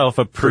itself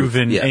a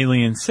proven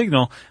alien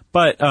signal,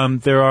 but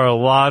there are a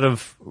lot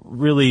of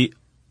really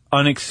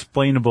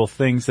unexplainable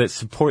things that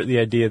support the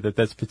idea that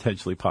that's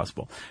potentially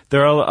possible.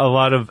 There are a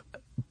lot of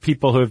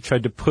people who have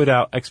tried to put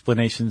out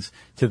explanations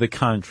to the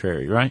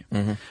contrary, right?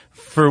 Mm-hmm.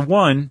 For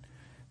one,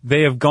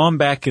 they have gone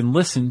back and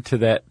listened to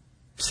that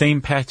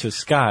same patch of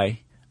sky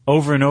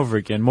over and over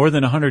again, more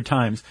than 100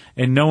 times,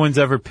 and no one's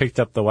ever picked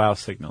up the wow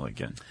signal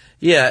again.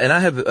 Yeah, and I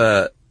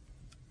have,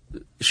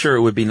 sure,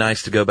 it would be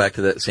nice to go back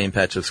to that same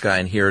patch of sky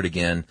and hear it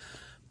again,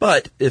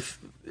 but if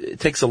it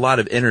takes a lot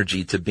of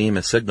energy to beam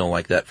a signal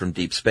like that from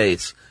deep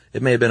space,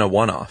 it may have been a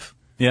one-off.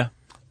 Yeah.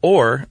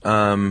 Or,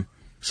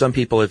 some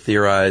people have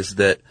theorized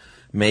that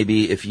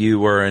maybe if you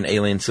were an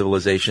alien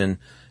civilization,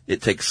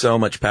 it takes so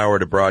much power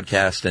to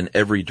broadcast in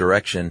every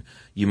direction,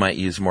 you might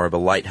use more of a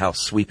lighthouse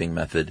sweeping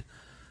method.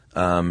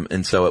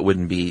 And so it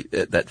wouldn't be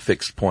at that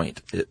fixed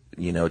point.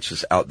 It's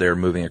just out there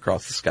moving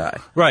across the sky.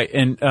 Right.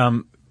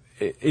 And,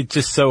 it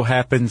just so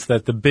happens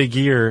that the Big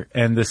Ear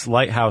and this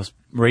lighthouse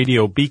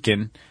radio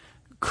beacon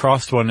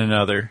crossed one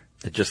another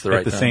at just the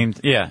right time.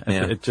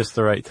 At just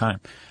the right time.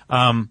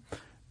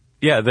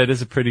 That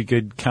is a pretty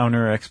good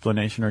counter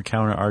explanation or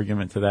counter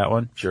argument to that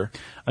one. Sure.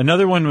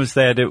 Another one was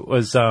that it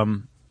was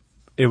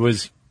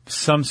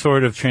some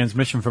sort of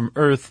transmission from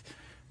Earth,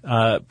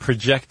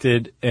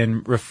 projected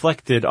and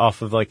reflected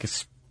off of like a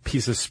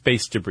piece of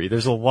space debris.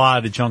 There's a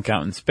lot of junk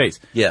out in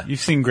space. Yeah. You've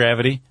seen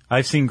Gravity.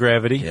 I've seen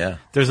Gravity. Yeah.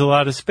 There's a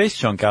lot of space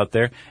junk out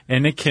there,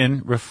 and it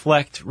can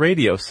reflect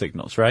radio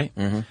signals, right?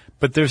 Mm-hmm.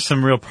 But there's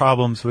some real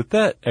problems with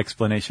that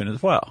explanation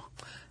as well.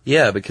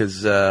 Yeah,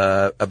 because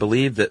I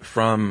believe that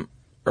from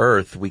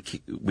Earth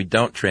we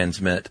don't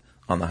transmit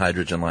on the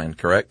hydrogen line,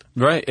 correct?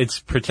 Right. It's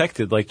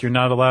protected. Like, you're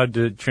not allowed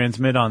to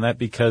transmit on that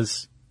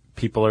because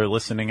people are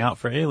listening out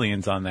for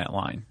aliens on that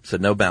line. So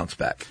no bounce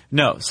back.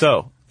 No.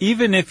 So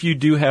even if you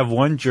do have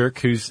one jerk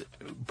whose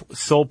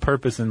sole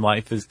purpose in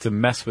life is to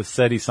mess with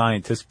SETI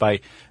scientists by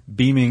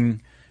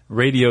beaming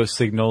radio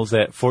signals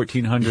at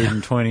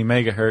 1420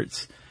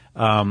 megahertz,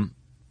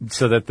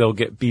 so that they'll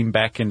get beamed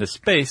back into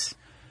space,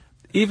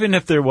 even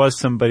if there was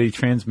somebody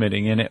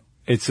transmitting and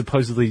it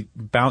supposedly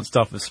bounced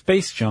off of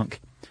space junk,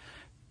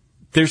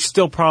 there's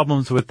still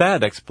problems with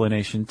that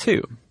explanation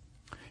too.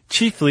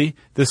 Chiefly,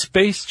 the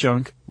space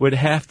junk would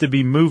have to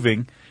be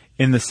moving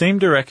in the same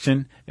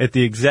direction at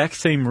the exact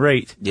same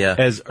rate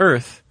as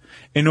Earth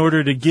in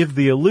order to give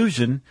the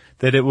illusion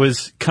that it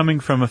was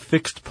coming from a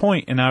fixed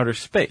point in outer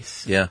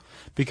space. Yeah.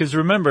 Because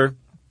remember,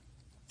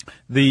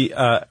 the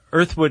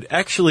Earth would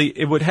actually,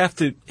 it would have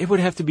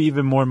to be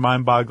even more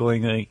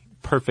mind-bogglingly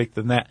perfect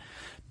than that.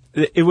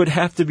 It would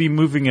have to be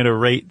moving at a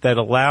rate that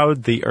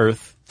allowed the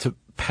Earth to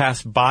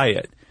pass by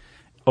it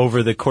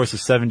over the course of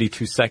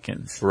 72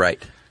 seconds.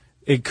 Right.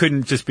 It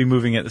couldn't just be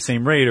moving at the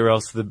same rate, or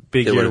else the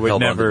big ear would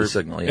never. The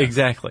signal, yeah.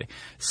 Exactly.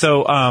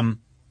 So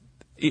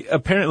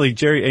apparently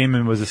Jerry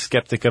Ammon was a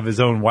skeptic of his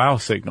own WOW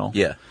signal.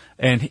 Yeah.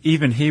 And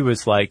even he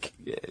was like,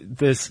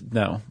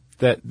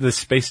 that the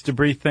space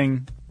debris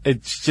thing,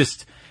 it's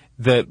just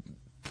the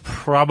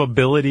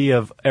probability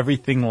of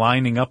everything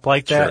lining up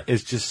like that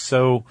is just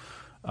so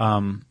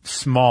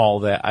small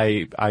that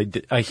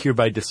I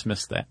hereby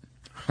dismiss that.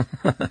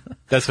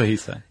 That's what he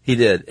said. He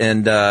did.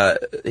 And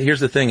here's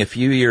the thing. A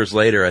few years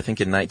later, I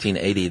think in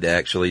 1980, they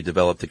actually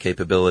developed a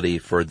capability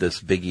for this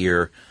big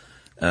ear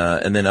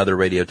and then other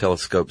radio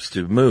telescopes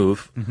to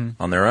move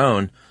on their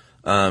own.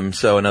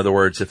 So in other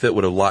words, if it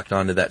would have locked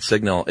onto that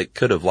signal, it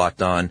could have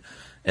locked on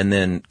and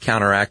then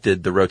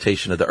counteracted the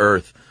rotation of the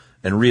Earth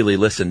and really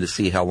listened to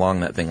see how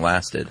long that thing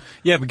lasted.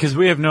 Yeah, because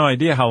we have no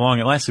idea how long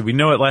it lasted. We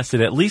know it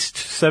lasted at least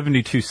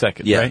 72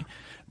 seconds, right?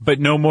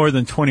 But no more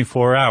than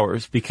 24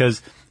 hours,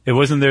 because it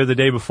wasn't there the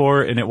day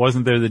before and it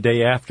wasn't there the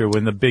day after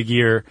when the big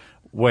ear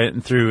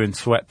went through and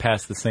swept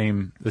past the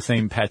same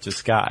patch of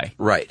sky.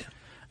 Right.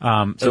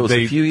 So it was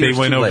they, a few years they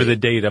went too over late. the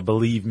data,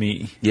 believe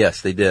me.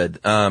 Yes, they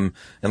did. And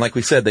like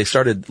we said, they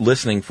started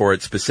listening for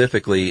it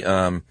specifically,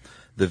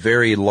 the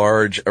Very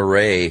Large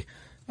Array,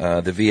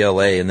 the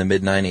VLA in the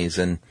mid-90s.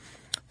 And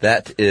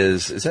that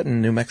is that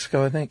in New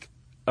Mexico, I think?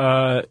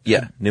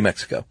 Yeah, New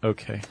Mexico.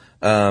 Okay.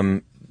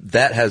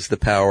 That has the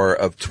power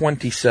of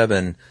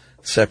 27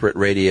 separate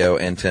radio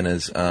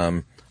antennas,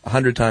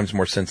 100 times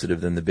more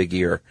sensitive than the big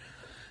ear.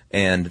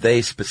 And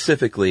they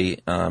specifically,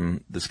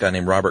 this guy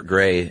named Robert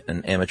Gray,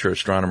 an amateur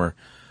astronomer,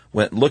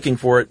 went looking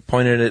for it,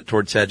 pointed it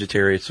toward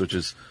Sagittarius, which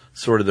is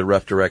sort of the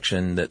rough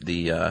direction that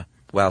the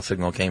WOW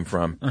signal came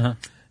from.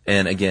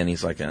 And again,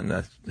 he's like,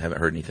 I haven't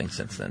heard anything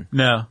since then.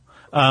 No.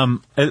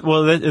 And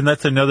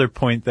that's another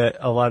point that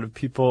a lot of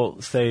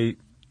people say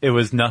it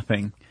was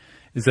nothing,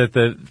 is that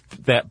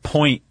that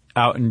point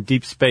out in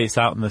deep space,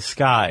 out in the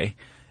sky,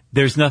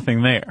 there's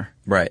nothing there.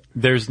 Right.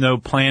 There's no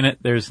planet,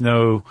 there's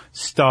no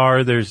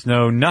star, there's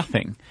no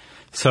nothing.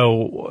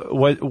 So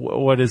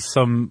what is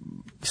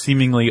some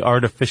seemingly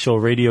artificial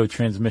radio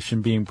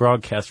transmission being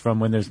broadcast from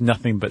when there's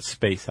nothing but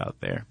space out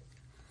there?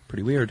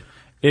 Pretty weird.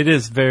 It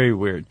is very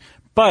weird.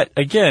 But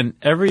again,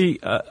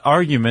 every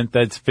argument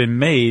that's been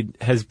made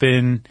has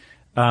been,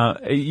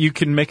 you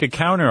can make a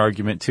counter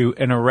argument to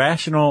an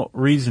irrational,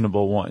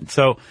 reasonable one.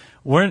 So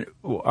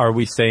are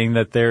we saying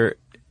that that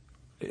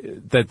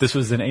this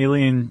was an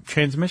alien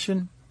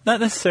transmission? Not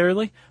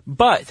necessarily,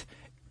 but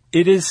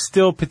it is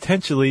still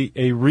potentially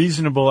a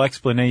reasonable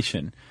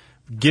explanation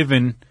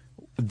given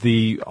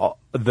the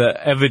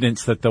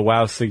evidence that the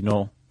WOW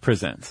signal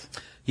presents.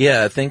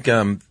 Yeah, I think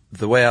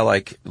the way I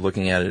like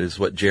looking at it is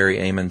what Jerry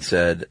Ammon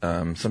said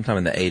sometime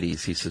in the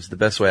 80s. He says, the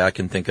best way I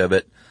can think of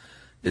it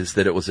is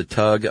that it was a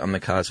tug on the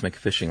cosmic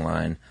fishing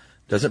line.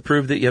 Doesn't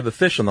prove that you have a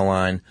fish on the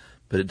line,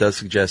 but it does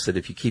suggest that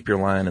if you keep your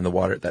line in the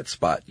water at that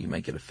spot, you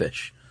might get a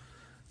fish.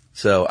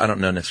 So I don't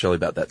know necessarily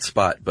about that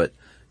spot, but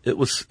it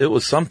was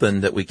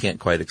something that we can't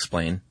quite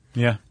explain.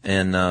 Yeah.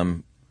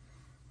 And,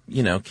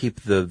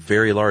 keep the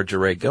Very Large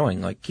Array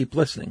going. Like, keep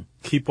listening.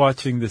 Keep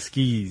watching the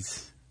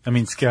skies.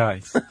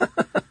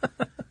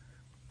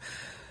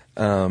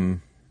 You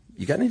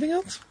got anything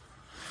else?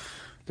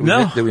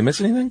 Did we miss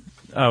anything?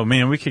 Oh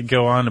man, we could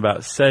go on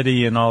about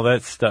SETI and all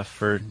that stuff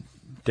for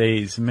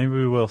days. Maybe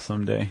we will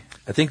someday.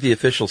 I think the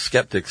official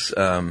skeptics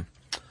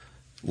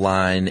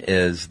line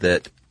is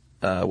that,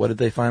 what did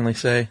they finally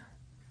say?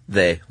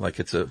 The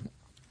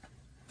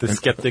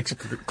Skeptics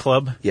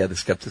Club? Yeah, the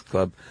Skeptics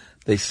Club.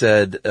 They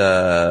said,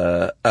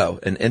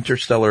 an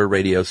interstellar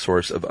radio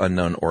source of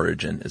unknown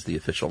origin is the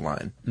official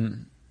line.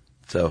 Mm.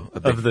 So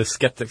of the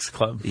Skeptics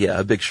Club. Yeah,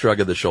 a big shrug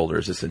of the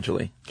shoulders,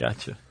 essentially.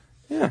 Gotcha.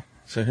 Yeah,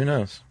 so who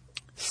knows?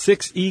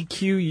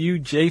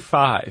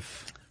 6EQUJ5.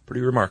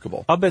 Pretty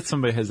remarkable. I'll bet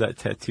somebody has that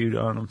tattooed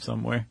on them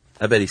somewhere.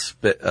 I bet he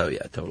spit. Oh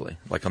yeah, totally.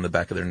 Like on the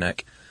back of their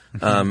neck.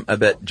 I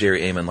bet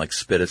Jerry Amon like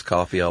spit his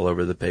coffee all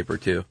over the paper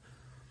too.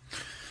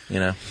 You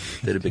know,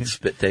 did a big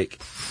spit take.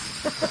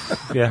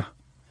 Yeah.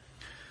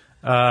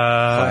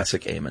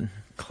 Classic Amon.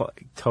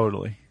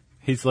 Totally.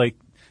 He's like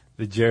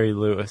the Jerry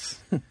Lewis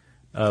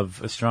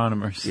of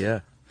astronomers. Yeah.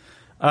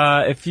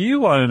 If you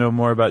want to know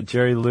more about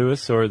Jerry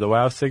Lewis or the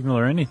WOW signal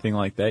or anything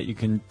like that, you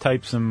can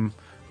type some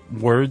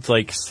words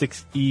like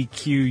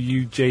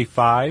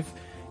 6EQUJ5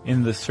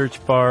 in the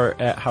search bar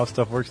at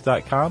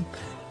howstuffworks.com.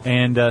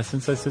 And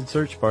since I said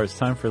search bar, it's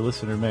time for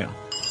listener mail.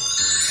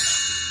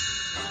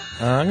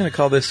 I'm going to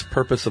call this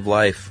Purpose of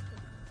Life.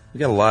 We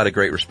got a lot of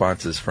great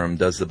responses from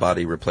Does the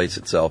Body Replace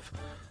Itself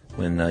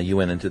when you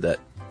went into that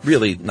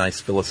really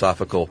nice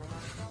philosophical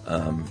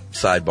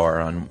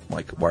sidebar on,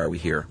 like, why are we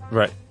here?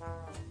 Right.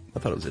 I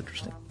thought it was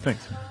interesting.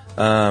 Thanks.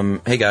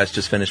 Hey, guys,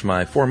 just finished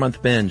my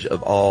 4-month binge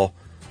of all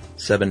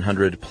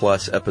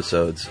 700-plus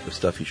episodes of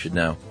Stuff You Should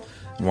Know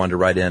and wanted to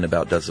write in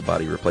about Does the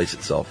Body Replace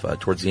Itself.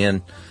 Towards the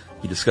end,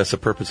 you discuss the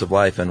purpose of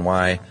life and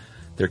why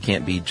there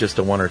can't be just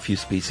a one or a few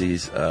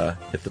species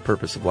if the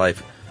purpose of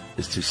life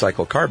is to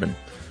cycle carbon,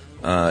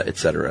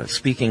 etc.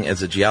 Speaking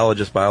as a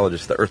geologist,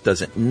 biologist, the Earth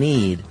doesn't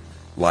need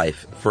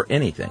life for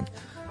anything.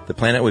 The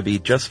planet would be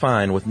just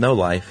fine with no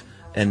life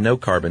and no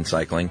carbon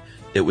cycling.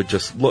 It would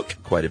just look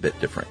quite a bit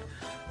different.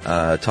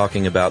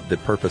 Talking about the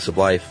purpose of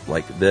life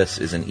like this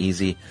is an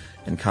easy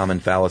and common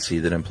fallacy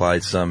that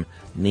implies some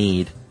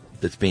need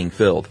that's being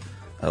filled.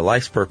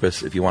 Life's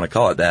purpose, if you want to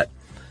call it that,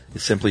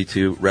 is simply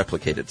to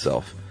replicate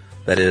itself.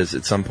 That is,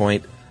 at some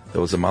point,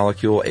 there was a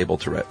molecule able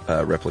to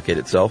replicate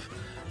itself.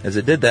 As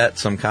it did that,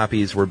 some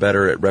copies were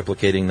better at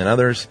replicating than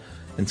others,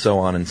 and so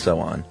on and so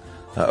on.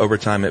 Over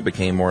time, it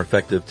became more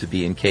effective to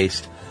be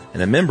encased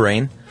in a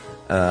membrane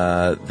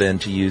than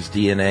to use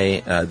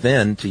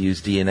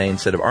DNA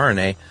instead of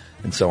RNA,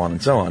 and so on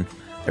and so on.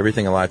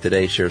 Everything alive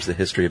today shares the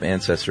history of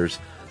ancestors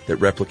that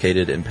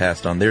replicated and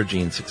passed on their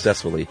genes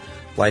successfully.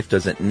 Life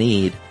doesn't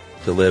need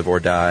to live or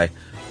die,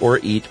 or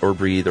eat or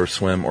breathe or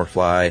swim or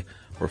fly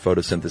or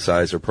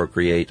photosynthesize or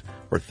procreate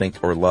or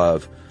think or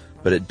love,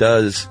 but it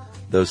does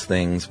those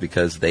things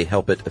because they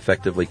help it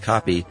effectively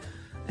copy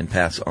and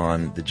pass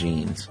on the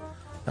genes.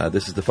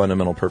 This is the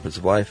fundamental purpose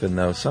of life, and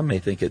though some may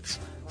think it's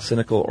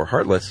cynical or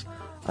heartless,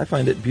 I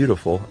find it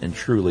beautiful and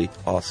truly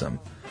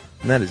awesome.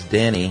 And that is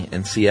Danny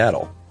in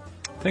Seattle.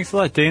 Thanks a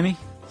lot, Danny.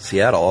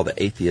 Seattle, all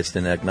the atheists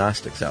and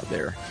agnostics out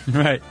there.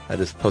 Right. I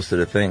just posted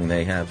a thing.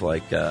 They have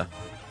like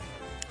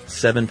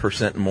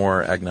 7%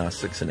 more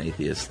agnostics and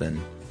atheists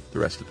than the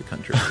rest of the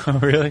country. Oh,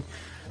 really?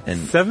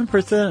 And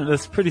 7%?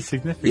 That's pretty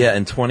significant. Yeah,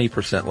 and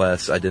 20%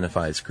 less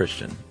identify as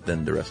Christian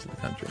than the rest of the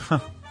country. Huh.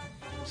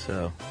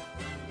 So,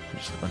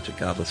 just a bunch of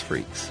godless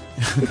freaks.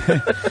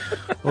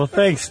 Well,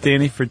 thanks,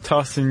 Danny, for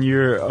tossing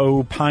your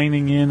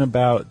opining in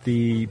about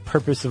the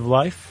purpose of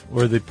life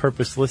or the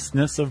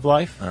purposelessness of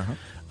life. Uh-huh.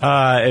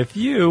 If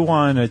you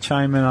want to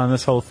chime in on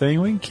this whole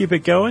thing, we can keep it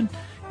going.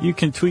 You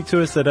can tweet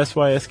to us at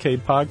SYSK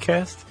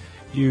Podcast.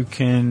 You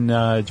can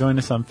join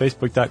us on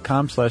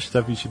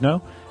Facebook.com/Stuff You Should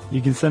Know.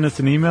 You can send us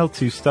an email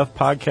to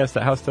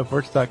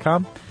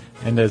stuffpodcast@howstuffworks.com.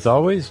 And as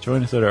always,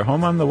 join us at our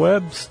home on the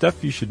web,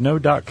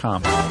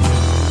 stuffyoushouldknow.com.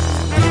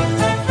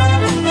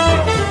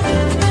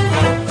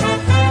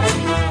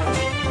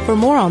 For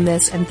more on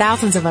this and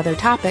thousands of other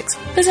topics,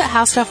 visit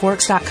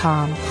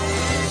howstuffworks.com.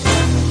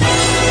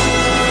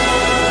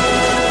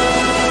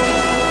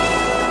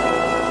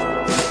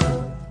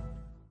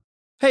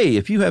 Hey,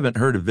 if you haven't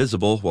heard of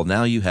Visible, well,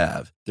 now you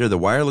have. They're the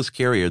wireless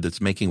carrier that's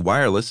making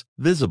wireless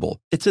visible.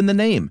 It's in the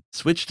name.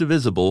 Switch to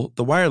Visible,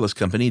 the wireless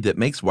company that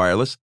makes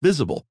wireless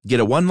visible. Get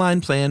a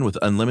one-line plan with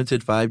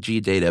unlimited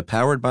 5G data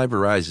powered by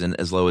Verizon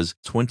as low as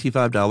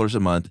 $25 a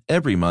month,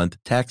 every month,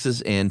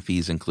 taxes and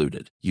fees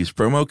included. Use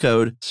promo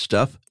code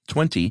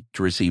STUFF20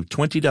 to receive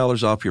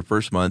 $20 off your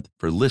first month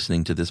for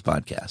listening to this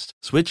podcast.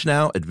 Switch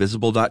now at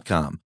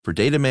Visible.com. For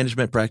data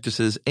management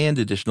practices and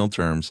additional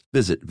terms,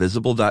 visit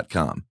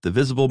Visible.com. The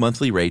Visible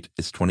monthly rate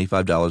is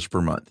 $25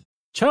 per month.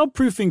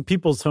 Childproofing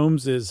people's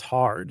homes is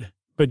hard,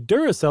 but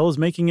Duracell is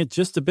making it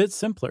just a bit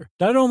simpler.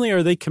 Not only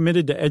are they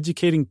committed to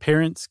educating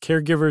parents,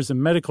 caregivers,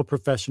 and medical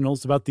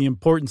professionals about the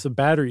importance of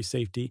battery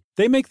safety,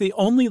 they make the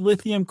only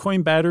lithium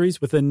coin batteries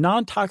with a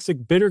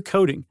non-toxic bitter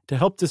coating to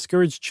help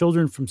discourage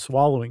children from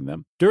swallowing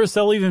them.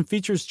 Duracell even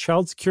features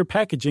child-secure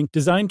packaging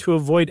designed to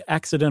avoid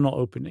accidental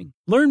opening.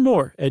 Learn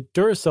more at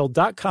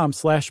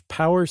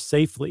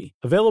Duracell.com/powersafely.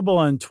 Available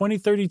on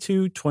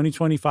 2032,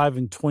 2025,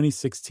 and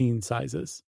 2016 sizes.